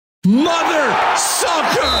Mother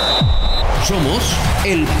Soccer. Somos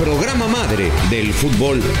el programa madre del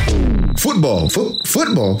fútbol. Football?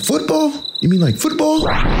 You mean like football?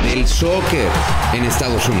 Del soccer en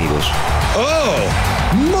Estados Unidos. Oh,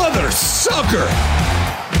 Mother Soccer.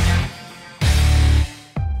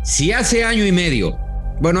 Si hace año y medio,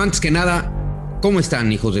 bueno, antes que nada, ¿cómo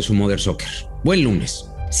están, hijos de su Mother Soccer? Buen lunes.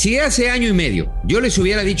 Si hace año y medio yo les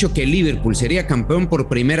hubiera dicho que el Liverpool sería campeón por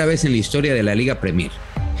primera vez en la historia de la Liga Premier,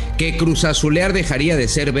 que Cruz Azulear dejaría de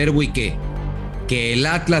ser verbo y que el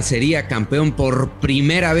Atlas sería campeón por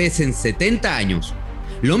primera vez en 70 años,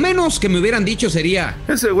 lo menos que me hubieran dicho sería: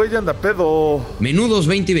 ese güey anda pedo. Menudos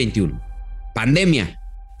 2021, pandemia,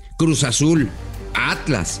 Cruz Azul,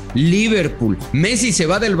 Atlas, Liverpool, Messi se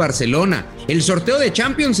va del Barcelona, el sorteo de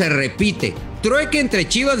Champions se repite, trueque entre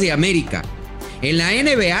Chivas y América, en la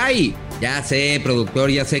NBA y... Ya sé,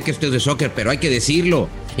 productor, ya sé que esto es de soccer, pero hay que decirlo.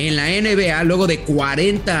 En la NBA, luego de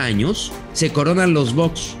 40 años, se coronan los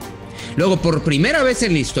Bucks. Luego, por primera vez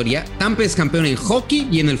en la historia, Tampa es campeón en hockey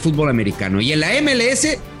y en el fútbol americano. Y en la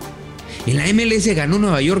MLS ganó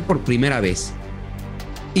Nueva York por primera vez.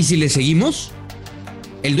 ¿Y si le seguimos?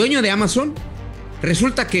 El dueño de Amazon,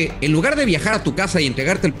 resulta que en lugar de viajar a tu casa y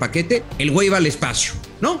entregarte el paquete, el güey va al espacio.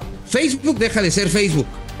 No, Facebook deja de ser Facebook.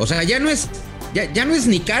 O sea, ya no es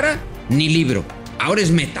ni cara ni libro. Ahora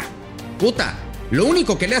es Meta. Puta, lo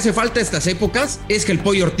único que le hace falta a estas épocas es que el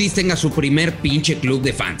Pollo Ortiz tenga su primer pinche club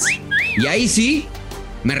de fans. Y ahí sí,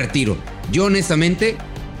 me retiro. Yo honestamente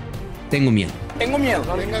tengo miedo. Tengo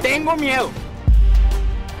miedo.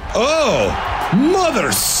 Oh,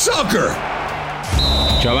 Mother Soccer.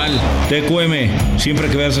 Chaval, TQM, siempre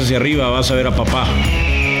que veas hacia arriba vas a ver a papá.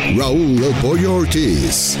 Raúl El Pollo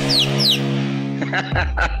Ortiz.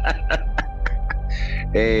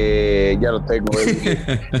 Ya lo tengo.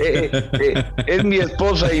 Es mi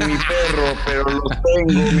esposa y mi perro, pero los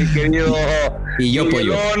tengo, mi querido. Y yo,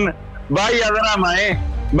 Pollo. Vaya drama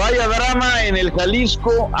en el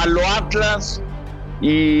Jalisco a lo Atlas.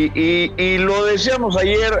 Y lo decíamos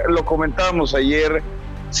ayer, lo comentábamos ayer.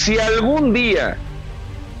 Si algún día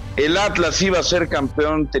el Atlas iba a ser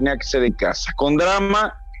campeón, tenía que ser en casa, con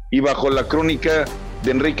drama y bajo la crónica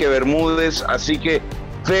de Enrique Bermúdez. Así que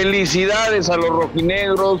felicidades a los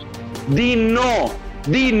rojinegros. Di no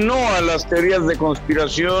a las teorías de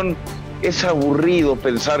conspiración. Es aburrido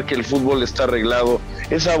pensar que el fútbol está arreglado,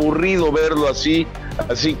 es aburrido verlo así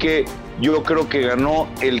que yo creo que ganó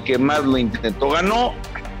el que más lo intentó, ganó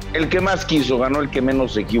el que más quiso, ganó el que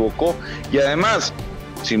menos se equivocó. Y además,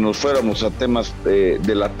 si nos fuéramos a temas de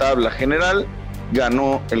la tabla general,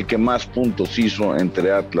 ganó el que más puntos hizo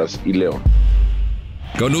entre Atlas y León.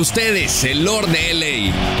 Con ustedes, el Lord de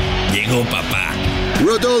LA. Llegó papá.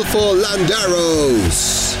 Rodolfo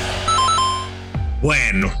Landeros.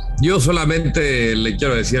 Bueno, yo solamente le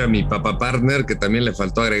quiero decir a mi papá partner que también le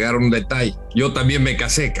faltó agregar un detalle. Yo también me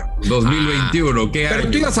casé, 2021. ¿Qué pero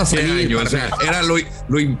año? tú ibas a salir, O sea, era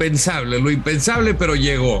lo impensable, pero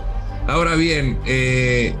llegó. Ahora bien,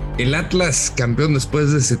 el Atlas campeón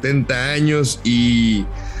después de 70 años y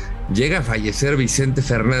llega a fallecer Vicente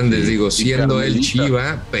Fernández, siendo él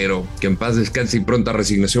Chiva, pero que en paz descanse y pronta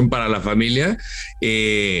resignación para la familia.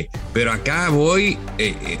 Pero acá voy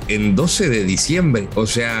en 12 de diciembre, o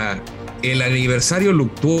sea, el aniversario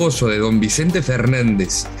luctuoso de don Vicente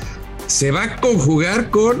Fernández se va a conjugar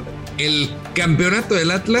con el campeonato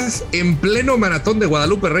del Atlas en pleno maratón de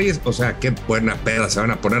Guadalupe Reyes. O sea, qué buena peda se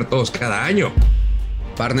van a poner todos cada año.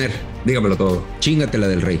 Partner, dígamelo todo. Chingatela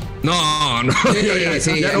del Rey. No,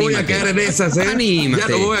 ya no voy a caer en esas, Anímate. Ya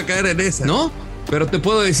no voy a caer en esas. ¿No? Pero te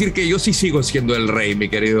puedo decir que yo sí sigo siendo el rey, mi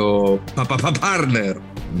querido partner.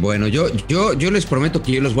 Bueno, yo les prometo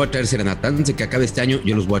que yo los voy a traer serenata. Antes de que acabe este año,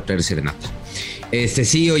 yo los voy a traer serenata.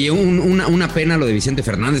 Sí, oye, una pena lo de Vicente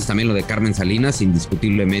Fernández, también lo de Carmen Salinas,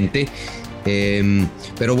 indiscutiblemente.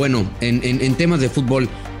 Pero bueno, en temas de fútbol,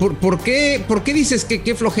 ¿por qué dices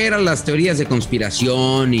que flojera las teorías de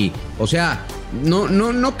conspiración? Y, o sea,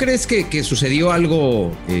 ¿no crees que sucedió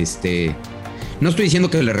algo? No estoy diciendo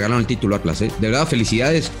que le regalaron el título a Atlas, de verdad,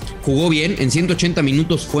 felicidades. Jugó bien, en 180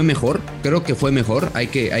 minutos fue mejor, creo que fue mejor, hay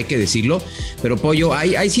que decirlo. Pero Pollo,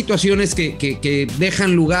 hay situaciones que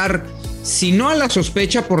dejan lugar, si no a la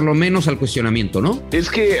sospecha, por lo menos al cuestionamiento, ¿no? Es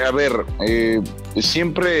que, a ver,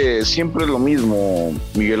 siempre lo mismo,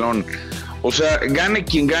 Miguelón. O sea, gane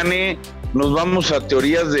quien gane, nos vamos a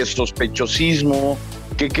teorías de sospechosismo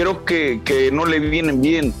que creo que no le vienen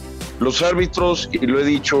bien. Los árbitros, y lo he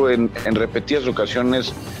dicho en repetidas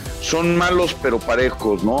ocasiones, son malos pero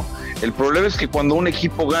parejos, ¿no? El problema es que cuando un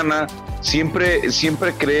equipo gana, siempre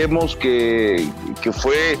creemos que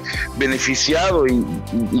fue beneficiado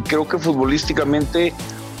y creo que futbolísticamente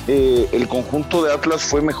el conjunto de Atlas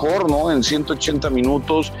fue mejor, ¿no? En 180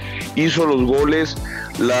 minutos hizo los goles.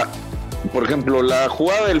 Por ejemplo, la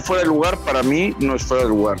jugada del fuera de lugar para mí no es fuera de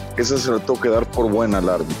lugar. Esa se la tengo que dar por buena al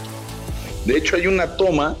árbitro. De hecho, hay una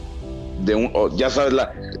toma ya sabes,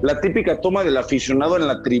 la típica toma del aficionado en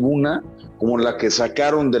la tribuna, como la que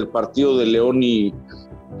sacaron del partido de León y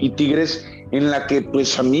Tigres, en la que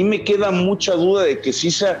pues a mí me queda mucha duda de que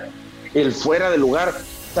sí sea el fuera de lugar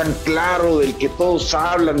tan claro del que todos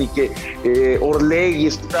hablan y que Orlegui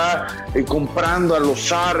está comprando a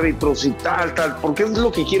los árbitros y tal, porque es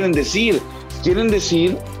lo que quieren decir. Quieren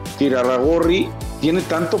decir que Irarrágorri tiene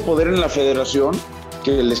tanto poder en la federación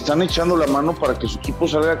que le están echando la mano para que su equipo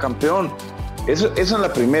salga campeón. Esa es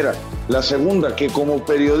la primera. La segunda, que como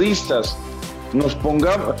periodistas nos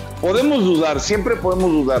pongamos, podemos dudar, siempre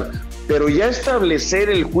podemos dudar, pero ya establecer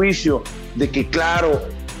el juicio de que claro,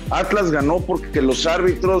 Atlas ganó porque los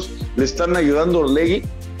árbitros le están ayudando a Orlegui,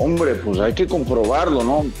 hombre, pues hay que comprobarlo,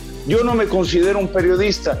 ¿no? Yo no me considero un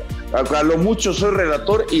periodista, a lo mucho soy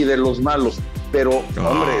relator y de los malos, pero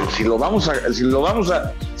hombre,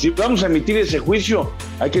 si vamos a emitir ese juicio,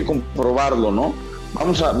 hay que comprobarlo, ¿no?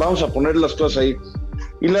 Vamos a poner las cosas ahí.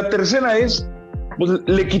 Y la tercera es, pues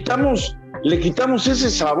le quitamos ese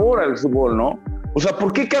sabor al fútbol, ¿no? O sea,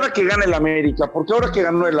 ¿por qué cada que gana el América? ¿Por qué ahora que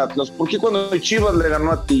ganó el Atlas? ¿Por qué cuando Chivas le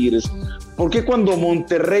ganó a Tigres? ¿Por qué cuando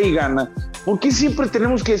Monterrey gana? ¿Por qué siempre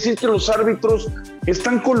tenemos que decir que los árbitros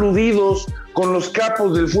están coludidos con los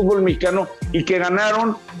capos del fútbol mexicano y que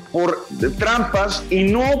ganaron por trampas y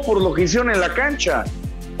no por lo que hicieron en la cancha?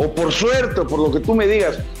 O por suerte, o por lo que tú me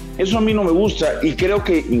digas. Eso a mí no me gusta y creo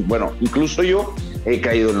que, bueno, incluso yo he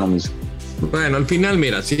caído en lo mismo. Bueno, al final,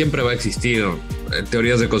 mira, siempre va a existir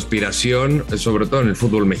teorías de conspiración, sobre todo en el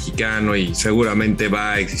fútbol mexicano, y seguramente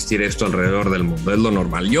va a existir esto alrededor del mundo, es lo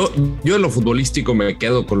normal. Yo en lo futbolístico me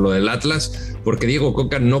quedo con lo del Atlas, porque Diego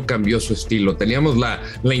Coca no cambió su estilo. Teníamos la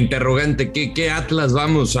interrogante, ¿qué Atlas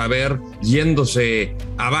vamos a ver yéndose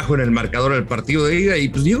abajo en el marcador del partido de ida? Y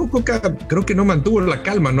pues Diego Coca creo que no mantuvo la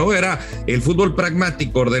calma, ¿no? Era el fútbol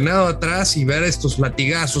pragmático, ordenado atrás y ver estos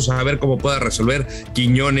latigazos, a ver cómo pueda resolver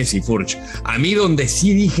Quiñones y Furch. A mí donde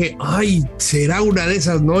sí dije, ay, será una de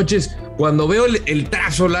esas noches, cuando veo el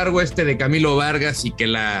trazo largo de Camilo Vargas y que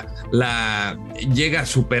la llega a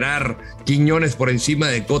superar Quiñones por encima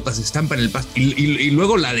de Cota, se estampa en el pasto, y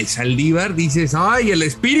luego la de Saldívar, dices, ay, el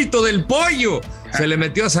espíritu del pollo se le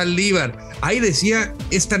metió a Saldívar. Ahí decía,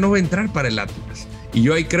 esta no va a entrar para el Atlas. Y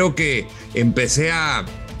yo ahí creo que empecé a,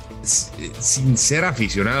 sin ser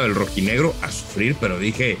aficionado del rojinegro, a sufrir, pero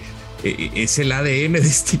dije, es el ADN de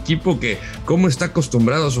este equipo que cómo está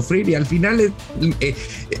acostumbrado a sufrir, y al final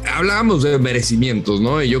hablábamos de merecimientos,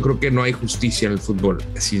 ¿no? Y yo creo que no hay justicia en el fútbol,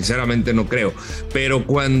 sinceramente no creo, pero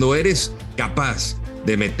cuando eres capaz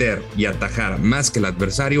de meter y atajar más que el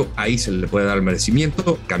adversario, ahí se le puede dar el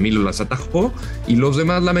merecimiento. Camilo las atajó y los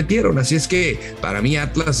demás la metieron, así es que para mí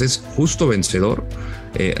Atlas es justo vencedor.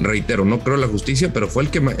 Reitero, no creo en la justicia, pero fue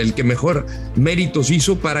el que mejor méritos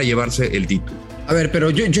hizo para llevarse el título. A ver, pero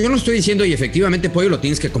yo no estoy diciendo, y efectivamente, Pollo, lo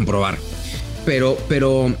tienes que comprobar, pero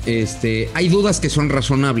hay dudas que son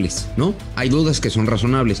razonables, ¿no? Hay dudas que son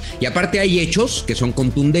razonables. Y aparte hay hechos que son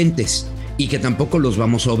contundentes y que tampoco los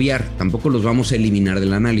vamos a obviar, tampoco los vamos a eliminar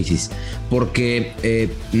del análisis, porque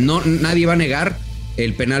nadie va a negar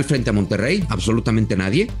el penal frente a Monterrey, absolutamente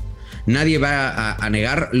nadie. Nadie va a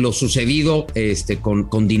negar lo sucedido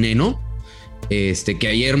con Dineno, que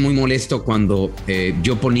ayer muy molesto cuando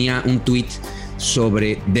yo ponía un tuit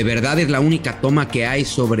sobre, de verdad es la única toma que hay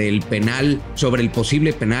sobre el penal, sobre el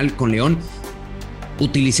posible penal con León.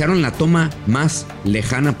 Utilizaron la toma más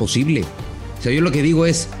lejana posible. O sea, yo lo que digo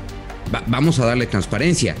es, vamos a darle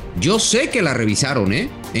transparencia. Yo sé que la revisaron,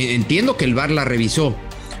 entiendo que el VAR la revisó,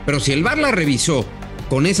 pero si el VAR la revisó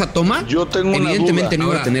con esa toma, yo tengo evidentemente no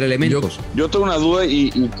iba a tener elementos. Yo tengo una duda y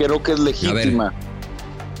creo que es legítima.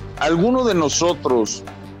 ¿Alguno de nosotros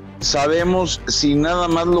sabemos si nada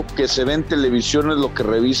más lo que se ve en televisión es lo que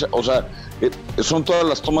revisa? O sea, ¿son todas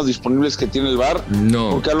las tomas disponibles que tiene el VAR?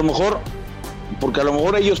 No. Porque a lo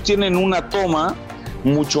mejor ellos tienen una toma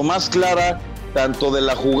mucho más clara, tanto de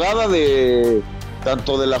la jugada del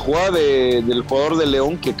jugador de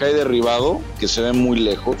León que cae derribado, que se ve muy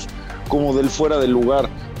lejos, como del fuera del lugar.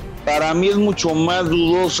 Para mí es mucho más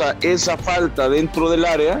dudosa esa falta dentro del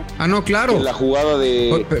área. No, claro, que la jugada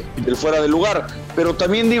del fuera del lugar. Pero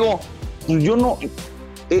también digo, yo no,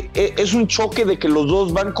 es un choque de que los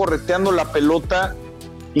dos van correteando la pelota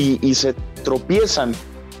y se tropiezan.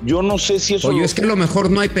 Yo no sé si eso... Oye, es que a lo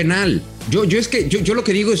mejor no hay penal. Yo lo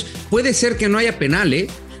que digo es, puede ser que no haya penal,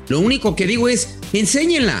 Lo único que digo es,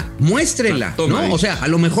 enséñenla, muéstrenla, ¿no? O sea, a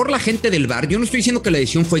lo mejor la gente del VAR, yo no estoy diciendo que la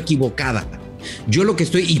decisión fue equivocada. Yo lo que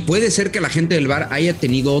estoy, y puede ser que la gente del VAR haya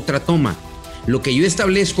tenido otra toma. Lo que yo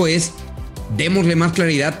establezco es, démosle más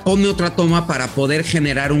claridad, ponme otra toma para poder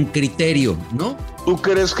generar un criterio, ¿no? ¿Tú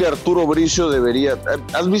crees que Arturo Bricio debería?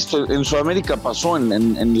 ¿Has visto? En Sudamérica pasó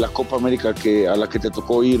en la Copa América a la que te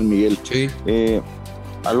tocó ir, Miguel. Sí.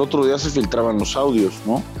 Al otro día se filtraban los audios,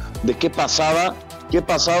 ¿no? De qué pasaba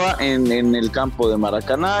en el campo de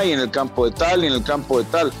Maracaná y en el campo de tal y en el campo de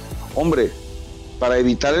tal. Hombre, para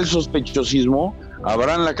evitar el sospechosismo,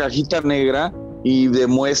 abran la cajita negra y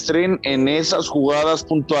demuestren en esas jugadas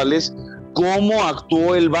puntuales cómo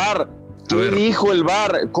actuó el VAR. ¿Qué dijo el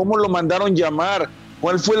VAR? ¿Cómo lo mandaron llamar?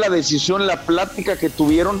 ¿Cuál fue la decisión, la plática que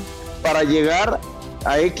tuvieron para llegar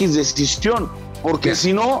a X decisión? Porque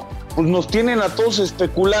si no, pues nos tienen a todos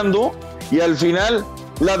especulando y al final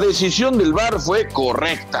la decisión del VAR fue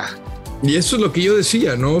correcta. Y eso es lo que yo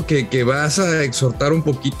decía, ¿no? Que vas a exhortar un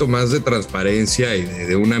poquito más de transparencia y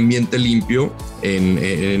de un ambiente limpio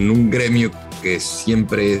en un gremio que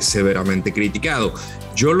siempre es severamente criticado.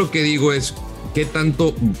 Yo lo que digo es, ¿qué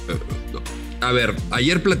tanto? A ver,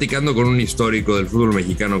 ayer platicando con un histórico del fútbol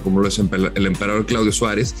mexicano como lo es el emperador Claudio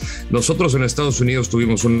Suárez, nosotros en Estados Unidos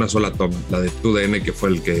tuvimos una sola toma, la de TUDN, que fue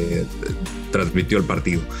el que transmitió el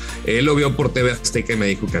partido. Él lo vio por TV Azteca y me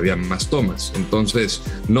dijo que había más tomas. Entonces,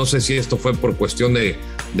 no sé si esto fue por cuestión de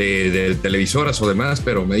televisoras o demás,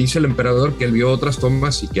 pero me dice el emperador que él vio otras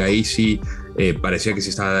tomas y que ahí sí parecía que sí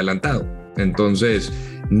estaba adelantado. Entonces,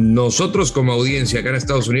 nosotros como audiencia acá en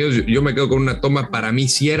Estados Unidos, yo me quedo con una toma, para mí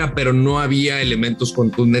sí era, pero no había elementos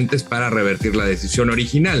contundentes para revertir la decisión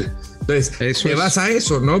original. Entonces, vas a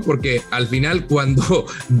eso, ¿no? Porque al final, cuando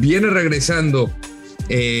viene regresando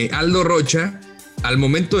Aldo Rocha, al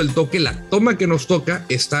momento del toque, la toma que nos toca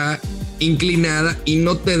está inclinada y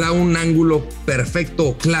no te da un ángulo perfecto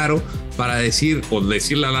o claro para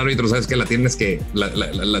decirle al árbitro, sabes que la tienes que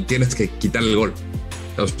quitar el gol.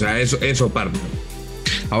 O sea, eso parte.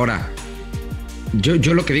 Ahora,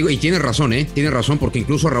 yo lo que digo, y tiene razón, porque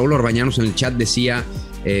incluso Raúl Orbañanos en el chat decía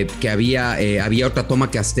que había otra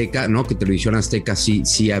toma que Azteca, ¿no? Que Televisión Azteca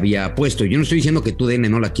sí había puesto. Yo no estoy diciendo que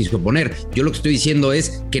TUDN no la quiso poner. Yo lo que estoy diciendo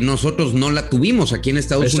es que nosotros no la tuvimos aquí en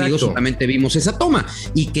Estados Unidos, solamente vimos esa toma.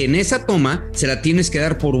 Y que en esa toma se la tienes que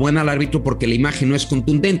dar por buena al árbitro porque la imagen no es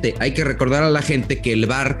contundente. Hay que recordar a la gente que el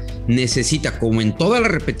VAR necesita, como en todas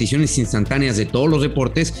las repeticiones instantáneas de todos los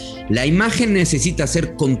deportes, la imagen necesita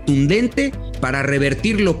ser contundente para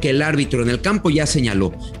revertir lo que el árbitro en el campo ya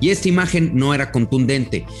señaló. Y esta imagen no era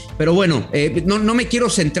contundente. Pero bueno, no me quiero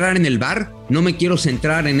centrar en el VAR, no me quiero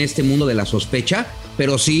centrar en este mundo de la sospecha,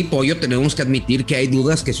 pero sí, Pollo, tenemos que admitir que hay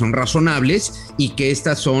dudas que son razonables y que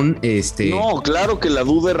estas son... No, claro que la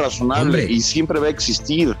duda es razonable. Hombre. Y siempre va a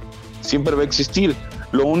existir,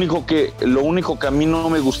 Lo único que a mí no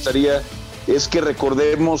me gustaría es que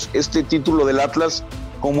recordemos este título del Atlas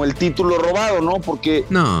como el título robado, ¿no? Porque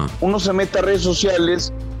uno se mete a redes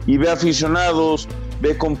sociales y ve aficionados,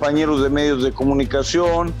 ve compañeros de medios de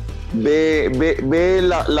comunicación, ve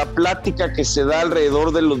la plática que se da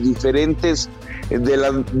alrededor de de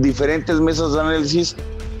las diferentes mesas de análisis.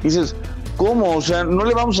 Dices, ¿cómo? O sea, no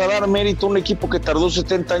le vamos a dar mérito a un equipo que tardó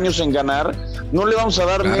 70 años en ganar, no le vamos a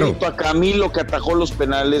dar mérito a Camilo que atajó los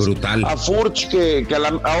penales, brutal. A Furch que a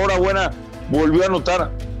la hora buena volvió a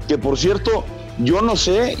anotar, que por cierto, yo no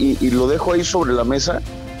sé, y lo dejo ahí sobre la mesa,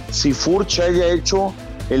 si Furch haya hecho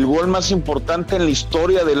el gol más importante en la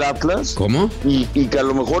historia del Atlas. ¿Cómo? Y que a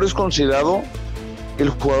lo mejor es considerado el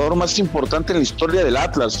jugador más importante en la historia del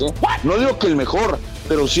Atlas, ¿eh? No digo que el mejor,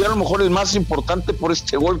 pero sí a lo mejor el más importante por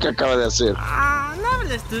este gol que acaba de hacer. No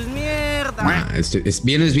hables tus mierdas.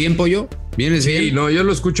 ¿Vienes bien, Pollo? ¿Vienes bien? Sí, no, yo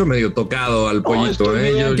lo escucho medio tocado al pollito,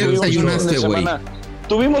 ¿eh? ¿Qué desayunaste, güey?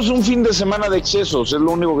 Tuvimos un fin de semana de excesos, es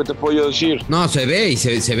lo único que te puedo decir. No, se ve, y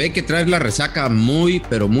se ve que traes la resaca muy,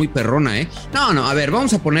 pero muy perrona, ¿eh? No, a ver,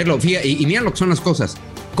 vamos a ponerlo, fíjate, y mira lo que son las cosas.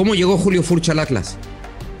 ¿Cómo llegó Julio Furch al Atlas?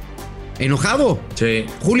 ¿Enojado? Sí.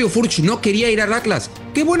 Julio Furch no quería ir al Atlas.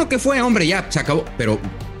 Qué bueno que fue, hombre, ya, se acabó. Pero,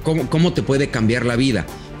 ¿cómo te puede cambiar la vida?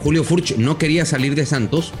 Julio Furch no quería salir de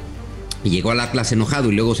Santos y llegó al Atlas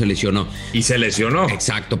enojado y luego se lesionó. Y se lesionó.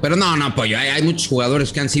 Exacto, pero no, Pollo, hay muchos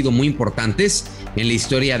jugadores que han sido muy importantes en la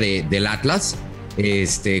historia del Atlas,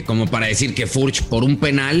 como para decir que Furch por un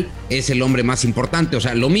penal es el hombre más importante. O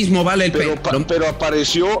sea, lo mismo vale el penal. Pero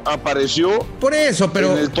apareció. Por eso,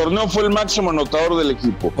 pero... En el torneo fue el máximo anotador del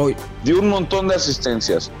equipo. Hoy. Dio un montón de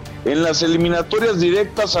asistencias. En las eliminatorias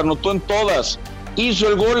directas anotó en todas. Hizo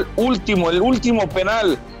el gol último, el último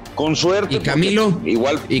penal. Con suerte. ¿Y Camilo?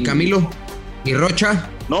 Igual. ¿Y Camilo? ¿Y Rocha?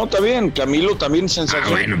 No, está bien. Camilo también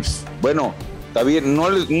sensacional. Bueno. Bueno, Está bien, no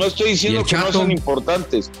estoy diciendo que no sean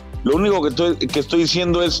importantes. Lo único que estoy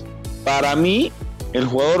diciendo es, para mí, el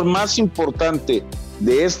jugador más importante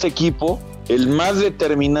de este equipo, el más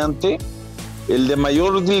determinante, el de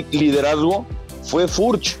mayor liderazgo, fue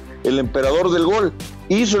Furch, el emperador del gol.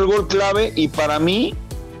 Hizo el gol clave y para mí,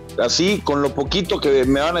 así, con lo poquito que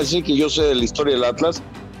me van a decir que yo sé de la historia del Atlas,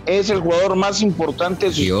 es el jugador más importante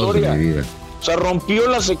de su historia. O sea, rompió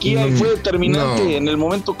la sequía y fue determinante en el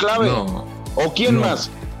momento clave. ¿O quién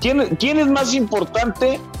más? ¿Quién es más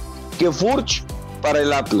importante que Furch para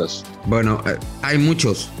el Atlas? Bueno, hay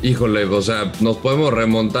muchos. Híjole, o sea, nos podemos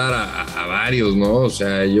remontar a varios, ¿no? O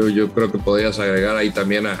sea, yo creo que podrías agregar ahí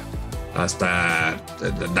también hasta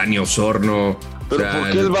Dani Osorno. Pero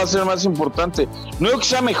 ¿por qué él va a ser más importante? No digo que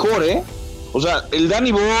sea mejor, ¿eh? O sea, el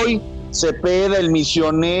Danny Boy, Cepeda, el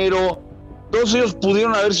Misionero, todos ellos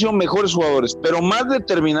pudieron haber sido mejores jugadores, pero más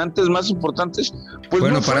determinantes, más importantes, pues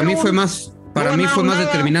bueno, no para mí fue más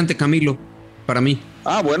determinante Camilo, para mí.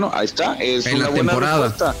 Ah, bueno, ahí está, es en una la buena temporada.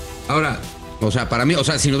 respuesta. Ahora, o sea, para mí, o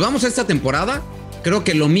sea, si nos vamos a esta temporada, creo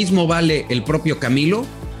que lo mismo vale el propio Camilo,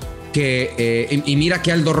 que y mira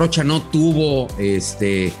que Aldo Rocha no tuvo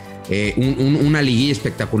una liguilla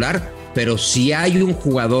espectacular, pero si hay un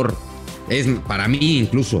jugador, es para mí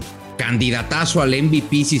incluso candidatazo al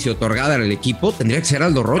MVP si se otorgara al equipo, tendría que ser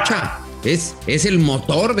Aldo Rocha. Es el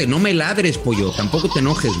motor de no me ladres, pollo. Tampoco te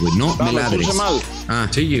enojes, güey. No me ladres.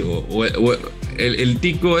 Sí, el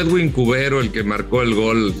tico Edwin Cubero, el que marcó el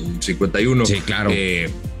gol 51. Sí, claro.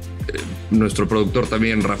 Nuestro productor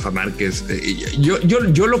también, Rafa Márquez.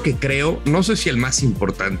 Yo lo que creo, no sé si el más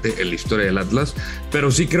importante en la historia del Atlas, pero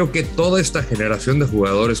sí creo que toda esta generación de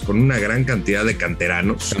jugadores con una gran cantidad de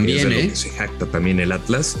canteranos, también, es de lo que se jacta también el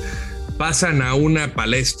Atlas, pasan a una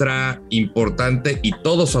palestra importante y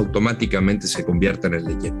todos automáticamente se convierten en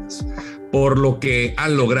leyendas. Por lo que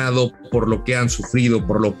han logrado, por lo que han sufrido,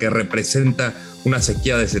 por lo que representa una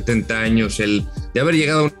sequía de 70 años, el de haber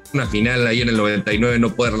llegado a una final ahí en el 99,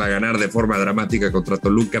 no poderla ganar de forma dramática contra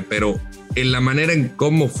Toluca, pero en la manera en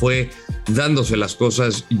cómo fue dándose las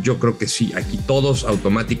cosas, yo creo que sí, aquí todos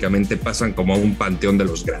automáticamente pasan como a un panteón de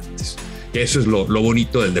los grandes. Eso es lo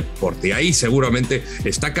bonito del deporte. Y ahí seguramente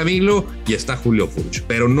está Camilo y está Julio Furch,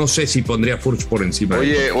 pero no sé si pondría Furch por encima.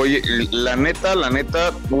 Oye, la neta,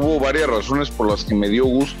 hubo varias razones por las que me dio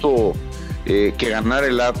gusto que ganara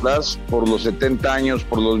el Atlas, por los 70 años,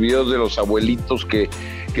 por los videos de los abuelitos que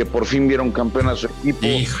por fin vieron campeón a su equipo,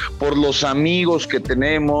 por los amigos que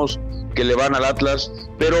tenemos que le van al Atlas,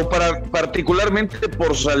 pero particularmente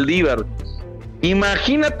por Saldívar.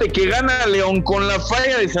 Imagínate que gana León con la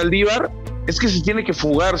falla de Saldívar. Es que se tiene que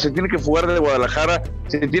fugar de Guadalajara,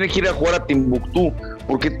 se tiene que ir a jugar a Timbuktu,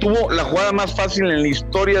 porque tuvo la jugada más fácil en la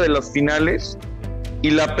historia de las finales y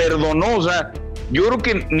la perdonó. O sea, yo creo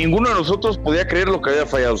que ninguno de nosotros podía creer lo que había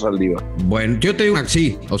fallado Saldívar. Bueno, yo te digo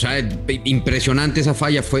sí, o sea, impresionante esa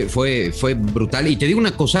falla, fue brutal. Y te digo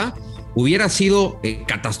una cosa, hubiera sido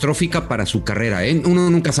catastrófica para su carrera, ¿eh? Uno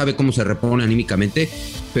nunca sabe cómo se repone anímicamente,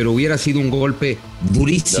 pero hubiera sido un golpe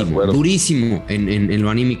durísimo en lo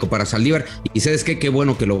anímico para Saldívar. Y ¿sabes qué? Qué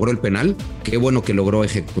bueno que logró el penal, qué bueno que logró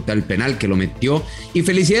ejecutar el penal, que lo metió. Y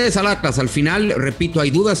felicidades al Atlas. Al final, repito,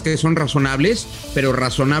 hay dudas que son razonables, pero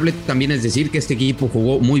razonable también es decir que este equipo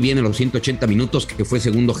jugó muy bien en los 180 minutos, que fue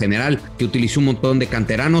segundo general, que utilizó un montón de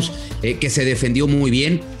canteranos, que se defendió muy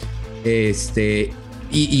bien.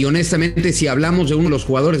 Y honestamente, si hablamos de uno de los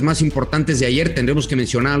jugadores más importantes de ayer, tendremos que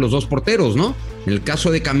mencionar a los dos porteros, ¿no? En el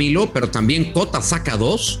caso de Camilo, pero también Cota saca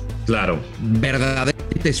dos. Claro.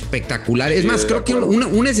 Verdaderamente espectacular. Es más, creo que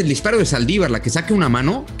una es el disparo de Saldívar, la que saca una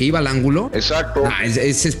mano, que iba al ángulo. Exacto.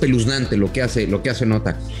 Es espeluznante lo que hace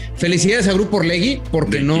Nota. Felicidades a Grupo Orlegui,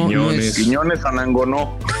 porque no es... Quiñones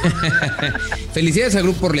Anangonó. Felicidades a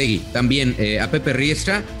Grupo Orlegui, también a Pepe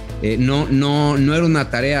Riestra. No era una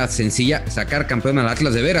tarea sencilla sacar campeón al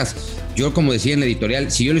Atlas, de veras. Yo, como decía en la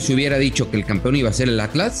editorial, si yo les hubiera dicho que el campeón iba a ser el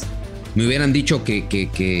Atlas, me hubieran dicho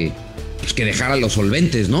que dejara los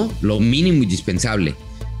solventes, ¿no? Lo mínimo indispensable.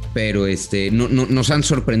 Pero nos han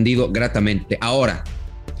sorprendido gratamente. Ahora,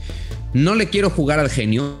 no le quiero jugar al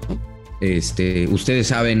genio. Ustedes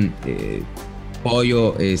saben,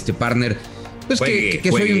 Pollo, partner, pues que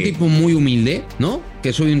soy un tipo muy humilde, ¿no?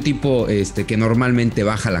 Que soy un tipo que normalmente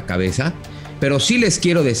baja la cabeza, pero sí les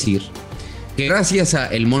quiero decir que gracias a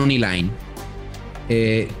el Money Line,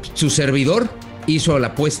 su servidor hizo la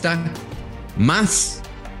apuesta más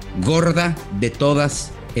gorda de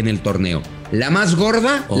todas en el torneo. La más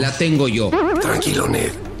gorda la tengo yo. Tranquilo,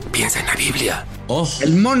 Ned. Piensa en la Biblia.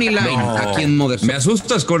 El Money Line aquí en Mother's. Me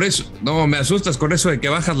asustas con eso. No, me asustas con eso de que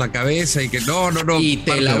bajas la cabeza y que no. Y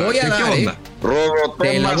te la voy a dar, Rodo,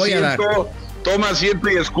 te la voy a dar. Toma asiento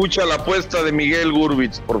y escucha la apuesta de Miguel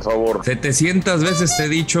Gurbitz, por favor. 700 veces te he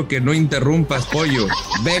dicho que no interrumpas, pollo.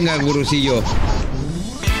 Venga, gurusillo.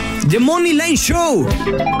 The Money Line Show.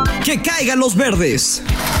 Que caigan los verdes.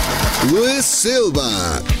 Luis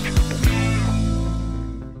Silva.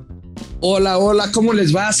 Hola, ¿cómo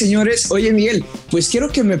les va, señores? Oye, Miguel, pues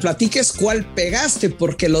quiero que me platiques cuál pegaste,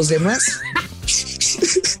 porque los demás...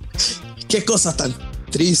 Qué cosa tan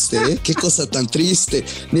triste, ¿eh? Qué cosa tan triste.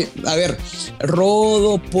 A ver,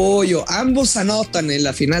 Rodo, Pollo, ambos anotan en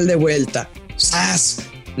la final de vuelta. Sas,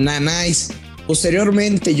 Nanais,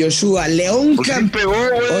 posteriormente Joshua, León Pues sí pegó,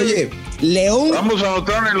 güey. Oye, León... Vamos a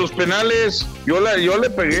anotar en los penales. Yo le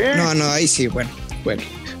pegué. No, ahí sí, bueno.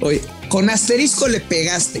 Oye, con asterisco le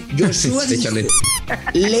pegaste. Joshua dijo,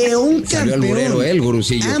 León Salió campeón. alburero, el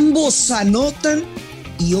gurusillo. Ambos anotan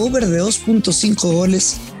y over de 2.5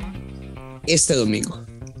 goles este domingo.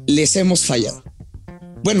 Les hemos fallado.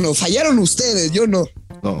 Bueno, fallaron ustedes, yo no.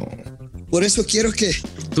 No. Por eso quiero que...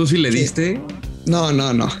 ¿Tú sí le diste? No,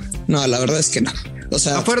 la verdad es que no. O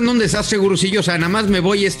sea, Fueron un desastre, gurusillo. O sea, nada más me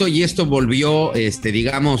voy y esto volvió,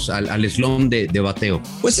 digamos, al slum de bateo.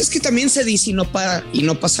 pues es que también se dice y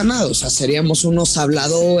no pasa nada. O sea, seríamos unos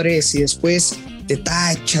habladores y después te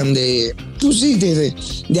tachan de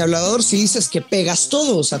hablador si dices que pegas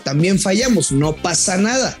todo. O sea, también fallamos, no pasa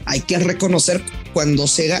nada. Hay que reconocer cuando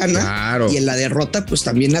se gana, claro. Y en la derrota, pues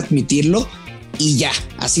también admitirlo y ya.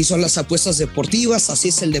 Así son las apuestas deportivas, así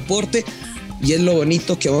es el deporte y es lo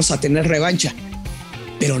bonito que vamos a tener revancha.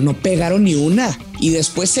 Pero no pegaron ni una. Y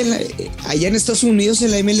después allá en Estados Unidos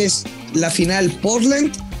en la MLS, la final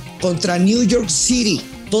Portland contra New York City.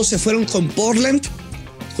 Todos se fueron con Portland.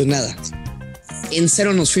 Pues nada, en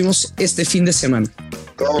cero nos fuimos este fin de semana.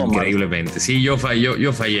 Increíblemente. Sí, yo fallé.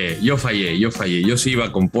 Yo sí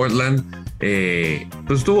iba con Portland.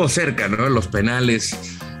 Pues estuvo cerca, ¿no? Los penales.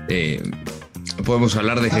 Podemos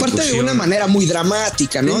hablar de ejecución. Aparte de una manera muy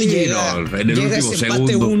dramática, ¿no? Sí, llega en el último ese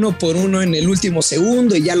empate segundo. 1-1 en el último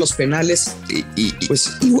segundo y ya los penales,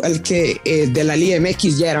 pues igual que de la Liga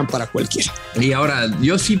MX, ya eran para cualquiera. Y ahora,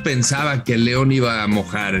 yo sí pensaba que León iba a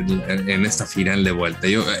mojar en esta final de vuelta.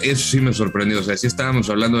 Eso sí me sorprendió. O sea, sí estábamos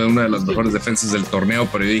hablando de una de las mejores defensas del torneo,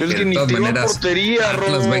 pero yo dije, Es que de todas maneras, portería,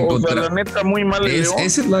 Atlas va a encontrar. O sea, la neta, muy mal el León.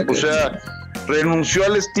 Esa es la... O sea, renunció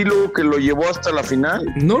al estilo que lo llevó hasta la final.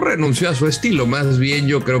 No renunció a su estilo, más bien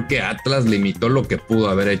yo creo que Atlas limitó lo que pudo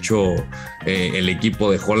haber hecho el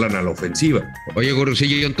equipo de Holland a la ofensiva. Oye,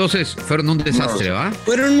 gurusillo, entonces fueron un desastre, ¿va?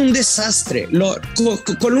 Fueron un desastre.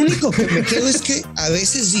 Con lo único que me quedo es que a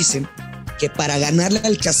veces dicen que para ganarle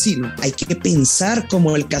al casino hay que pensar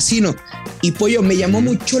como el casino. Y Pollo, me llamó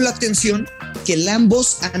mucho la atención que el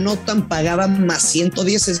ambos anotan, pagaban más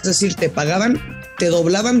 110, es decir, te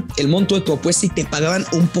doblaban el monto de tu apuesta y te pagaban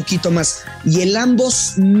un poquito más. Y el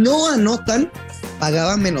ambos no anotan,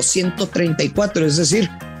 pagaban menos 134, es decir,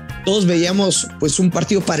 todos veíamos pues un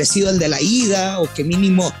partido parecido al de la ida o que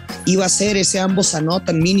mínimo iba a ser ese ambos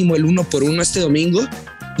anotan mínimo el 1-1 este domingo,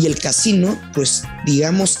 y el casino pues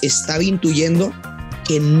digamos estaba intuyendo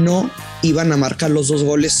que no iban a marcar los 2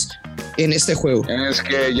 goles en este juego. Es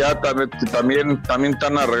que ya también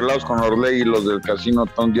están arreglados con Orley y los del casino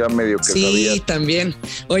están ya medio que sí, sabían. También.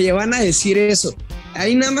 Oye, van a decir eso.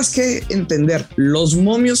 Hay nada más que entender, los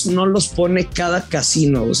momios no los pone cada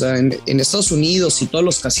casino. O sea, en Estados Unidos y todos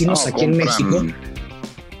los casinos aquí en México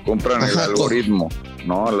compran el algoritmo,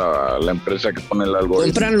 ¿no? La empresa que pone el algoritmo.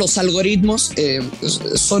 Compran los algoritmos.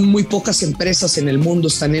 Son muy pocas empresas en el mundo,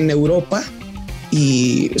 están en Europa.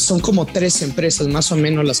 Y son como 3 empresas más o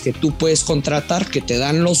menos las que tú puedes contratar, que te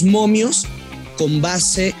dan los momios con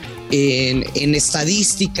base en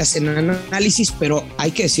estadísticas, en análisis, pero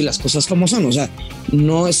hay que decir las cosas como son. O sea,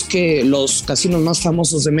 no es que los casinos más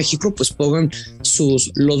famosos de México pues pongan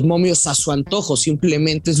los momios a su antojo,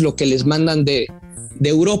 simplemente es lo que les mandan de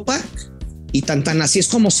Europa y tan así es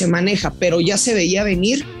como se maneja, pero ya se veía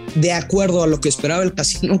venir, de acuerdo a lo que esperaba el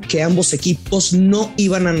casino, que ambos equipos no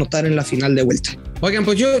iban a anotar en la final de vuelta. Oigan,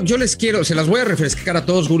 pues yo les se las voy a refrescar a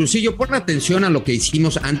todos, gurusillo. Pon atención a lo que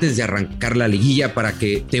hicimos antes de arrancar la liguilla para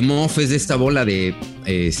que te mofes de esta bola de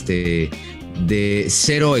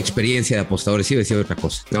cero experiencia de apostadores. Iba a decir otra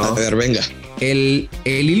cosa. No. A ver, venga. El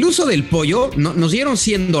iluso del pollo nos dieron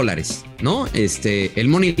 $100, ¿no? El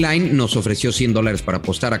Money Line nos ofreció $100 para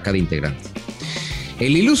apostar a cada integrante.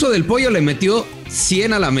 El iluso del pollo le metió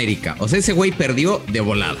 100 al América. O sea, ese güey perdió de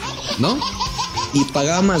volada, ¿no? Y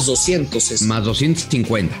pagaba más 200. Más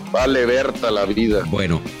 250. Vale, Berta, la vida.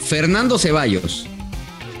 Bueno, Fernando Ceballos.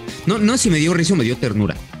 No sé si me dio risa o me dio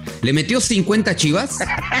ternura. Le metió 50 a Chivas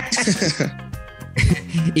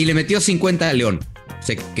y le metió 50 a León.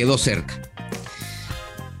 Se quedó cerca.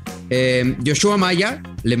 Joshua Maya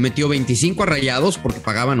le metió 25 a Rayados porque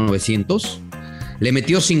pagaban 900. Le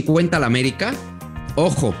metió 50 al América.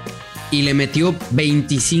 Ojo. Y le metió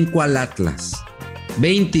 25 al Atlas.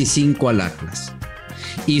 25 al Atlas.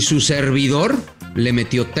 Y su servidor le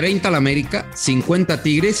metió 30 al América, 50 a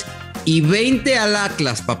Tigres y 20 al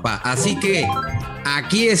Atlas, papá. Así que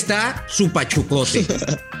aquí está su pachucote.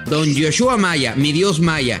 Don Joshua Maya, mi Dios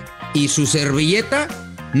Maya, y su servilleta,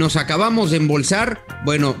 nos acabamos de embolsar.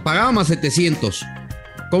 Bueno, pagábamos 700.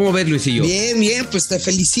 ¿Cómo ves, Luisillo? Bien, pues te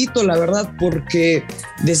felicito, la verdad, porque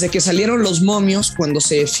desde que salieron los momios, cuando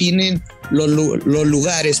se definen los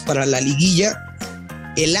lugares para la liguilla,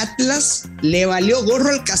 el Atlas le valió gorro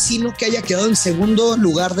al Casino que haya quedado en segundo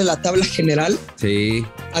lugar de la tabla general. Sí.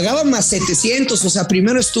 Pagaba más 700, o sea,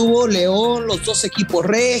 primero estuvo León, los dos equipos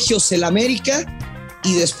regios, el América,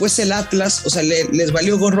 y después el Atlas, o sea, les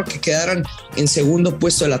valió gorro que quedaran en segundo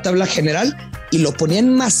puesto de la tabla general y lo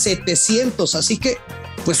ponían más 700, así que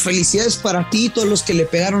pues felicidades para ti, todos los que le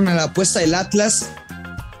pegaron a la apuesta del Atlas.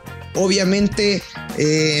 Obviamente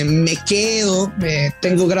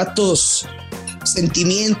tengo gratos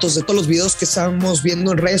sentimientos de todos los videos que estamos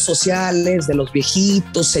viendo en redes sociales, de los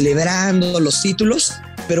viejitos celebrando los títulos,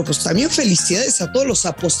 pero pues también felicidades a todos los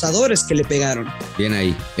apostadores que le pegaron. Bien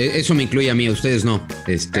ahí, eso me incluye a mí, a ustedes no.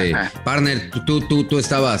 Partner, tú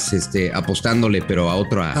estabas apostándole, pero a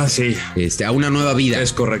otra, sí. A una nueva vida.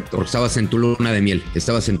 Es correcto. Porque estabas en tu luna de miel.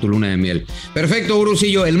 Perfecto,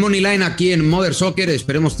 Gurusillo, el Money Line aquí en Mother Soccer.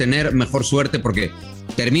 Esperemos tener mejor suerte porque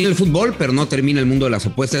termina el fútbol, pero no termina el mundo de las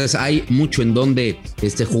apuestas. Hay mucho en donde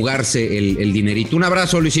jugarse el dinerito. Un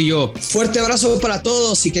abrazo, Luisillo. Fuerte abrazo para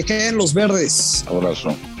todos y que queden los verdes.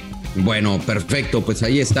 Abrazo. Bueno, perfecto. Pues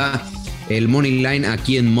ahí está el Money Line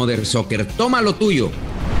aquí en Mother Soccer. Toma lo tuyo.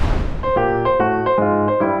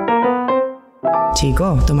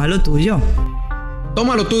 Chico, toma lo tuyo.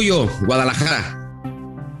 Toma lo tuyo, Guadalajara.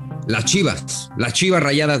 Las Chivas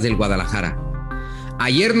Rayadas del Guadalajara.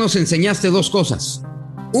 Ayer nos enseñaste dos cosas.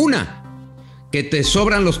 Una, que te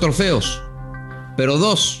sobran los trofeos. Pero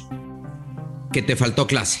dos, que te faltó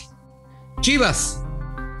clase. Chivas,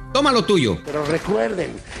 toma lo tuyo. Pero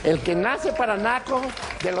recuerden, el que nace para naco,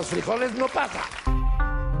 de los frijoles no pasa.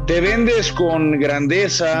 Te vendes con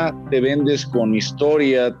grandeza, te vendes con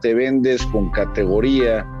historia, te vendes con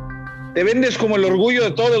categoría, te vendes como el orgullo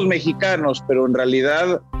de todos los mexicanos, pero en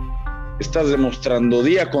realidad estás demostrando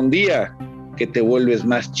día con día que te vuelves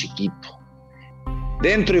más chiquito.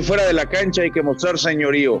 Dentro y fuera de la cancha hay que mostrar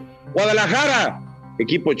señorío. Guadalajara,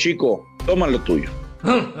 equipo chico, toma lo tuyo.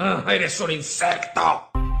 ¡Eres un insecto!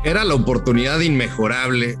 Era la oportunidad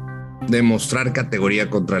inmejorable de mostrar categoría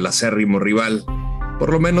contra el acérrimo rival,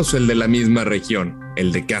 por lo menos el de la misma región,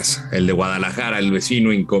 el de casa, el de Guadalajara, el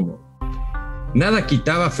vecino incómodo. Nada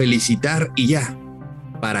quitaba felicitar y ya.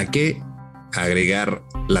 ¿Para qué agregar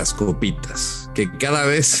las copitas, que cada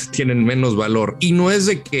vez tienen menos valor? Y no es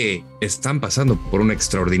de que están pasando por un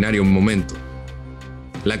extraordinario momento.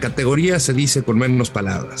 La categoría se dice con menos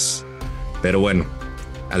palabras. Pero bueno,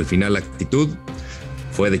 al final la actitud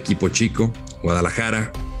fue de equipo chico.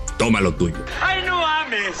 Guadalajara, toma lo tuyo. ¡Ay, no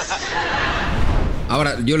mames!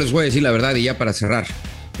 Ahora, yo les voy a decir la verdad y ya para cerrar.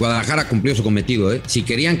 Guadalajara cumplió su cometido, ¿eh? Si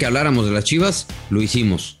querían que habláramos de las Chivas, lo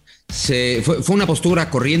hicimos. Fue una postura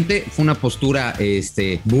corriente, fue una postura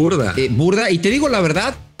burda. Burda. Y te digo la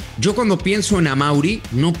verdad, yo cuando pienso en Amauri,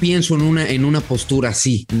 no pienso en una postura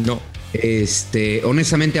así. No.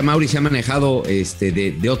 Honestamente, Amauri se ha manejado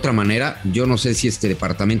de otra manera. Yo no sé si este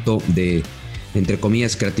departamento de, entre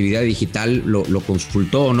comillas, creatividad digital lo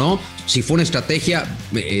consultó o no. Si fue una estrategia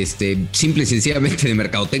simple y sencillamente de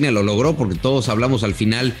mercadotecnia, lo logró, porque todos hablamos al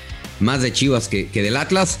final más de Chivas que del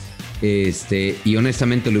Atlas. Y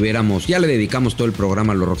honestamente ya le dedicamos todo el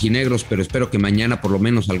programa a los rojinegros, pero espero que mañana por lo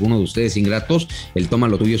menos alguno de ustedes ingratos, el toma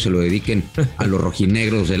lo tuyo se lo dediquen a los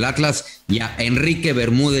rojinegros del Atlas y a Enrique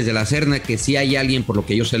Bermúdez de la Serna, que si hay alguien por lo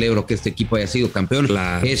que yo celebro que este equipo haya sido campeón,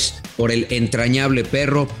 claro, es por el entrañable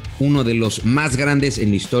perro, uno de los más grandes en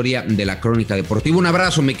la historia de la crónica deportiva. Un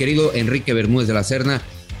abrazo, mi querido Enrique Bermúdez de la Serna.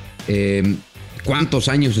 ¿Cuántos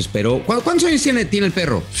años esperó? ¿Cuántos años tiene el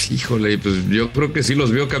perro? Híjole, pues yo creo que sí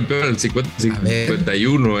los vio campeón en el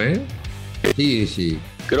 51, ¿eh? Sí.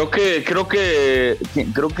 Creo que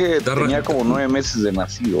tenía como 9 meses de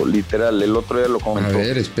nacido, literal. El otro día lo comentó. A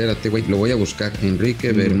ver, espérate, güey, lo voy a buscar.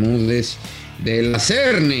 Enrique Bermúdez de la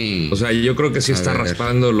Cerne. O sea, yo creo que sí está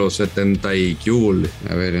raspando los 70 y cúbole.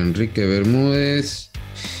 A ver, Enrique Bermúdez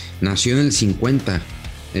nació en el 50.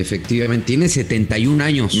 Efectivamente, tiene 71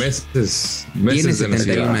 años. Meses tiene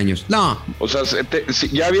 71 años. No. O sea,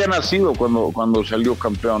 ya había nacido cuando salió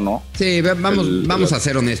campeón, ¿no? Sí, vamos a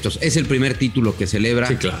ser honestos. Es el primer título que celebra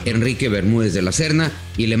Enrique Bermúdez de la Serna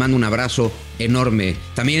y le mando un abrazo enorme.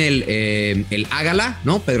 También el Ágala,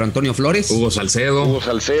 ¿no? Pedro Antonio Flores. Hugo Salcedo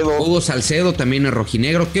también es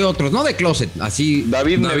rojinegro. ¿Qué otros? No de closet, así.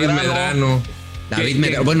 David Medrano.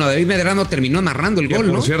 David Medrano terminó narrando el gol,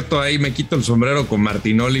 ¿no? Por cierto, ahí me quito el sombrero con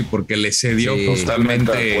Martinoli porque le cedió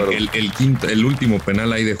totalmente el último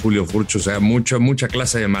penal ahí de Julio Furcho. O sea, mucha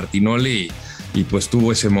clase de Martinoli y pues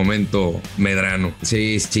tuvo ese momento Medrano.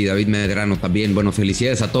 Sí, David Medrano también. Bueno,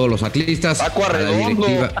 felicidades a todos los atlistas. Paco Arredondo.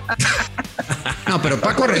 No, pero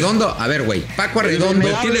Paco Arredondo, a ver, güey, Paco Arredondo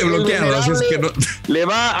me tiene bloqueado, así es que no. Le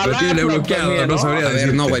va a me tiene bloqueado, también, ¿no? Sabría decirte. A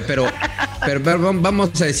ver, no, güey, pero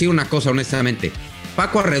vamos a decir una cosa honestamente.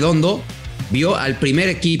 Paco Arredondo vio al primer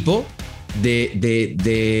equipo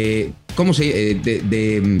de ¿cómo se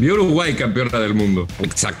vio Uruguay campeona del mundo.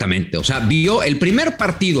 Exactamente, o sea, vio el primer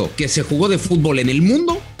partido que se jugó de fútbol en el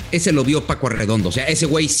mundo. Ese lo vio Paco Arredondo. O sea, ese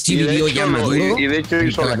güey sí vivió ya maduro. Y de hecho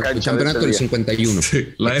hizo la cancha el campeonato del 51. Sí,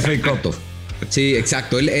 la FA Cup. Sí,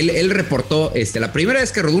 exacto. Él reportó la primera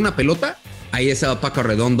vez que rodó una pelota. Ahí estaba Paco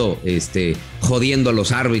Arredondo jodiendo a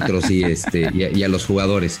los árbitros y a los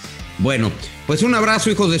jugadores. Bueno, pues un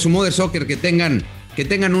abrazo, hijos de su Mother Soccer. Que tengan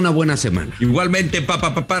una buena semana. Igualmente,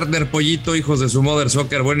 partner, pollito, hijos de su Mother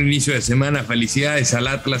Soccer. Buen inicio de semana. Felicidades al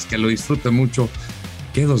Atlas, que lo disfrute mucho.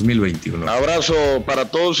 ¿Qué 2021? Abrazo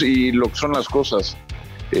para todos y lo que son las cosas.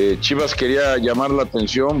 Chivas quería llamar la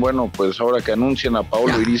atención. Bueno, pues ahora que anuncian a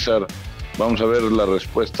Paulo Irizar, vamos a ver las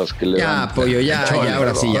respuestas que le dan. Ya, pollo, ya,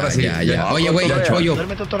 ahora sí. Oye, güey, pollo.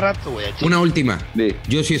 Una última. Sí.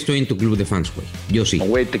 Yo sí estoy en tu club de fans, güey. Yo sí.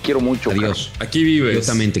 Güey, te quiero mucho. Adiós. Cara. Aquí vives. Yo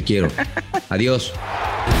también te quiero. Adiós.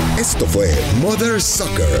 Esto fue Mother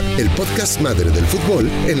Soccer, el podcast madre del fútbol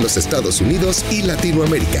en los Estados Unidos y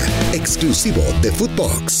Latinoamérica, exclusivo de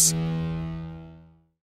Footbox.